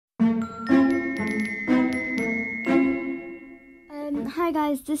Hi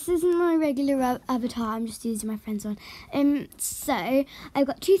guys, this isn't my regular avatar, I'm just using my friend's one. So, I've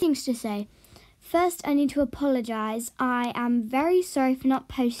got two things to say. First, I need to apologise. I am very sorry for not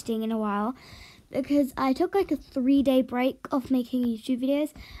posting in a while, because I took like a 3-day break off making YouTube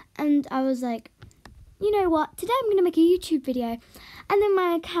videos, and I was like, you know what, today I'm going to make a YouTube video, and then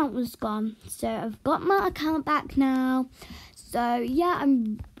my account was gone. So, I've got my account back now. So, yeah,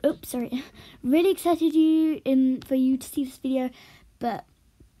 I'm really excited for you to see this video. But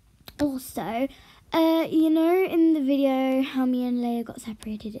also, you know, in the video how me and Leia got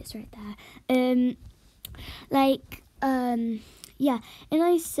separated, it's right there. Yeah, and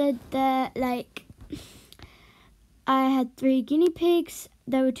I said that, like, I had 3 guinea pigs.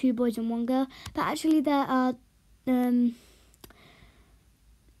 There were 2 boys and 1 girl, but actually there are 2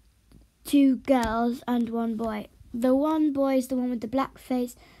 girls and 1 boy. The 1 boy is the one with the black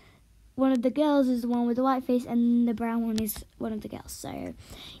face. One of the girls is the one with the white face, and the brown one is one of the girls. So,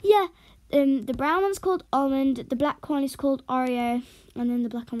 yeah, the brown one's called Almond, the black one is called Oreo, and then the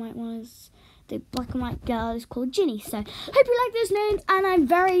black and white girl is called Ginny. So, hope you like those names, and I'm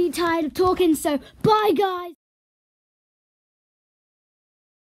very tired of talking, so bye, guys!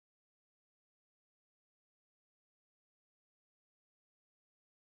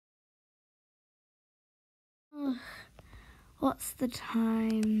 What's the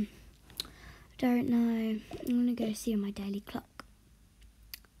time? Don't know. I'm gonna go see on my daily clock.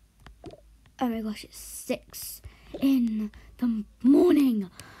 Oh my gosh, it's 6 in the morning.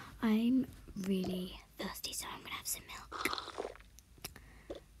 I'm really thirsty, so I'm gonna have some milk.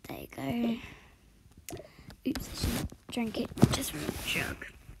 There you go. Oops, I shouldn't drink it just from a jug.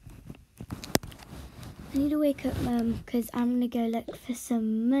 I need to wake up Mum, because I'm gonna go look for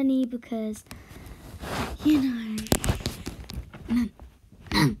some money, because, you know.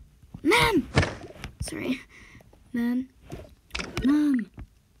 Mum! Sorry. Mum.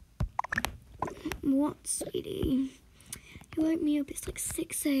 What, sweetie? You woke me up. It's like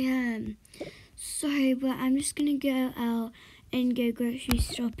 6 a.m. Sorry, but I'm just going to go out and go grocery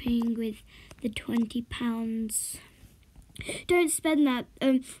shopping with the £20. Don't spend that.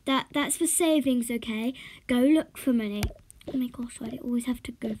 That's for savings, okay? Go look for money. Oh my gosh, why do I always have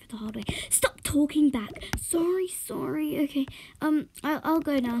to go for the hard way? Stop talking back. Sorry. Okay. I'll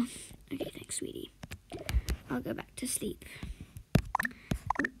go now. Okay, thanks, sweetie. I'll go back to sleep.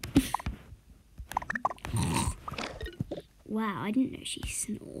 Wow, I didn't know she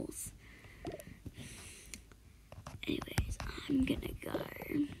snores. Anyways, I'm gonna go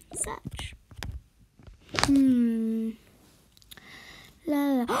search.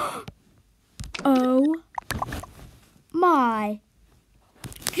 Oh my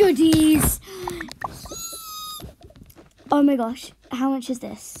goodies. Oh my gosh, how much is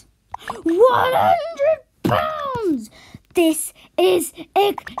this? £100! This is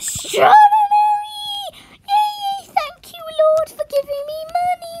extraordinary! Yay! Thank you, Lord, for giving me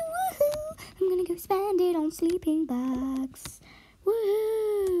money! Woohoo! I'm gonna go spend it on sleeping bags.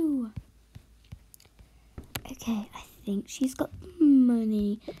 Woohoo! Okay, I think she's got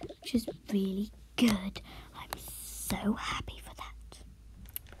money, which is really good. I'm so happy for that.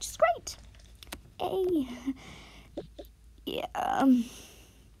 Which is great. Hey. Yeah,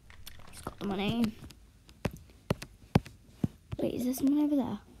 he's got the money. Wait, is there someone over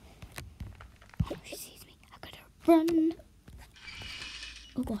there? Oh, she sees me. I gotta run.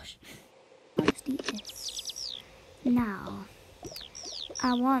 Oh gosh. I'll just eat this. Now,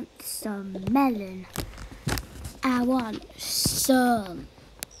 I want some melon. I want some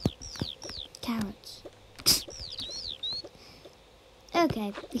carrots.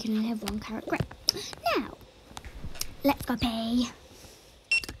 Okay, we can only have 1 carrot. Great. Now, let's go pay.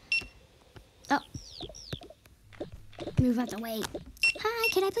 Oh. Move out the way. Hi,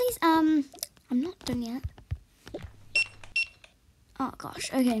 can I please, I'm not done yet. Oh gosh,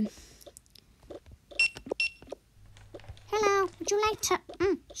 okay. Hello, would you like to,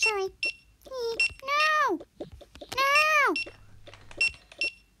 sorry. No!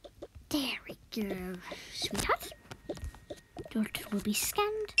 There we go. Sweetheart. Your order will be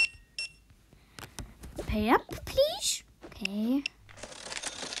scanned. Pay up, please. Okay.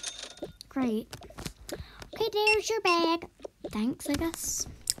 Great. Okay, there's your bag. Thanks, I guess.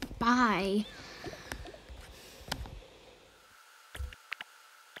 Bye.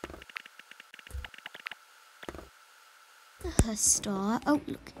 The store. Oh,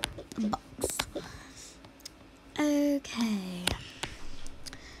 look. A box. Okay.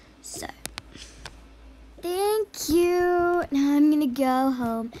 So. Thank you. Now I'm gonna go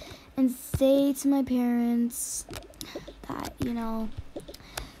home and say to my parents that, you know,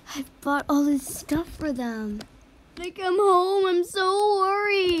 I bought all this stuff for them. I come home, I'm so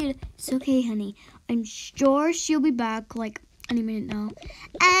worried. It's okay, honey. I'm sure she'll be back like any minute now.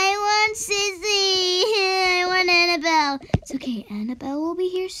 I want Sissy. I want Annabelle. It's okay, Annabelle will be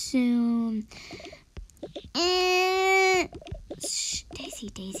here soon. Shh, Daisy.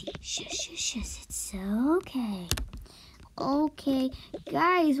 Shush. It's okay. Okay,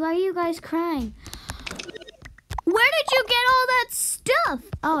 guys, why are you guys crying? Where did you get all that stuff?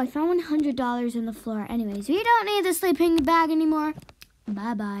 Oh, I found $100 in the floor. Anyways, we don't need the sleeping bag anymore.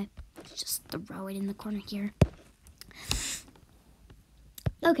 Bye-bye. Just throw it in the corner here.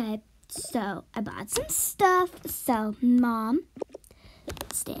 Okay, so I bought some stuff. So, Mom,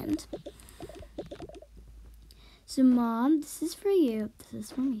 stand. So, Mom, this is for you. This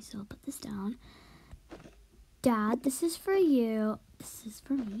is for me, so I'll put this down. Dad, this is for you. This is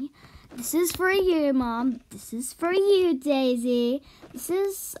for me. This is for you, Mom. This is for you, Daisy. This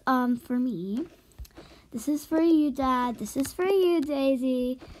is for me. This is for you, Dad. This is for you,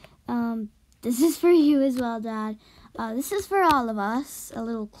 Daisy. This is for you as well, Dad. This is for all of us. A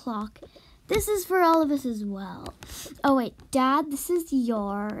little clock. This is for all of us as well. Oh wait, Dad, this is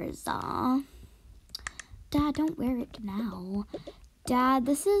yours. Dad, don't wear it now. Dad,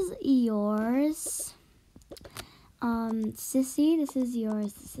 this is yours. Sissy, this is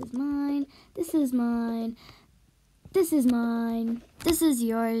yours. This is mine. This is mine. This is mine. This is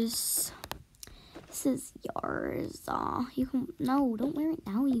yours. This is yours. You can don't wear it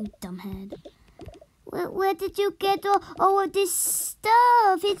now, you dumbhead. Where did you get all of this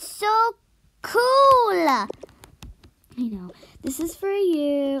stuff? It's so cool. I know. This is for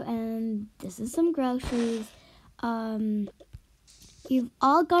you, and this is some groceries. You've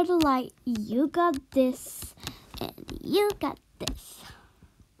all got a light. You got this. And you got this.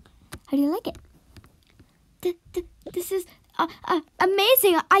 How do you like it? This is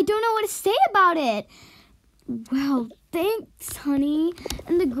amazing. I don't know what to say about it. Wow, thanks, honey.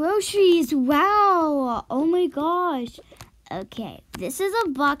 And the groceries, wow. Oh my gosh. Okay, this is a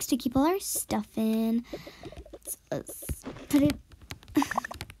box to keep all our stuff in. Let's put it.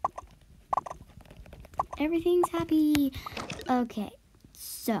 Everything's happy. Okay,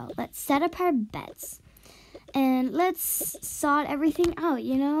 so let's set up our beds. And let's sort everything out,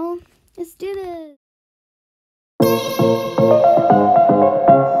 you know? Let's do this.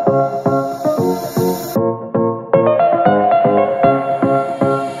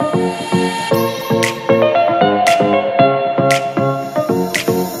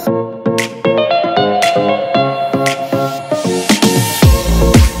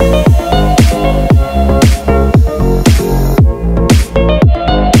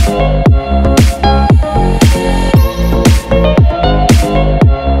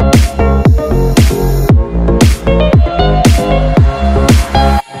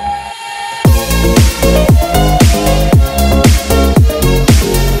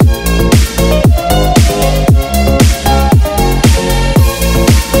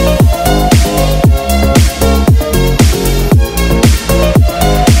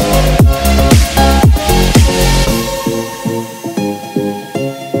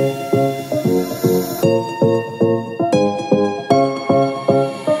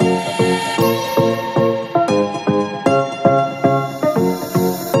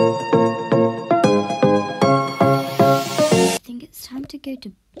 Go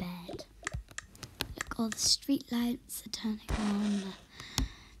to bed. Look, all the street lights are turning on.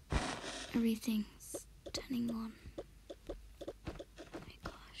 Everything's turning on. Oh my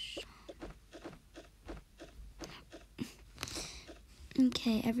gosh.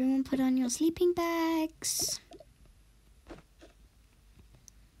 Okay, everyone put on your sleeping bags.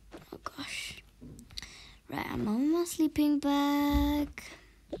 Oh gosh. Right, I'm on my sleeping bag.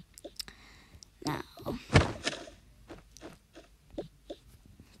 Now,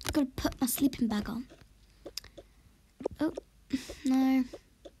 I've got to put my sleeping bag on. Oh, no.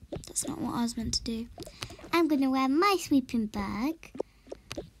 That's not what I was meant to do. I'm going to wear my sleeping bag.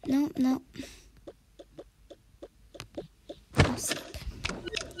 No. I'll sleep.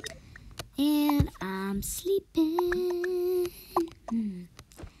 And I'm sleeping. I'm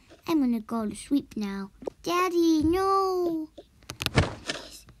going to go to sleep now. Daddy, no.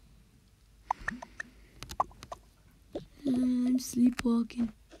 Please. I'm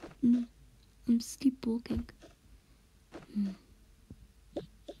sleepwalking. I'm sleepwalking.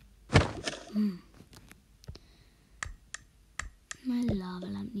 My lava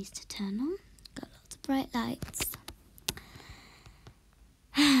lamp needs to turn on. Got lots of bright lights.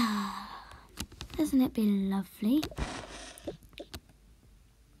 Hasn't it been lovely?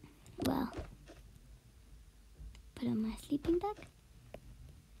 Well, put on my sleeping bag.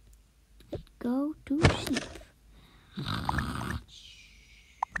 Go to sleep.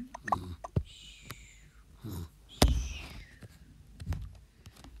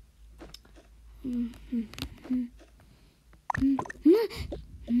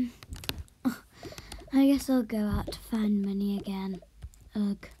 I guess I'll go out to find money again.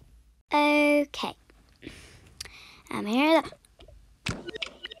 Ugh. Okay. I'm here. 3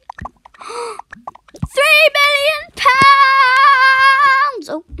 million pounds!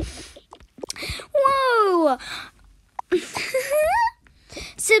 Oh. Whoa!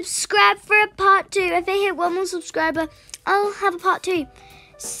 Subscribe for a part 2. If I hit 1 more subscriber, I'll have a part 2.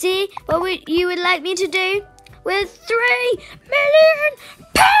 See what you would like me to do with 3 million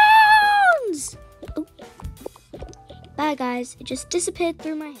pounds! Oh. Bye guys, it just disappeared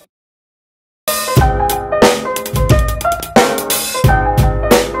through my head.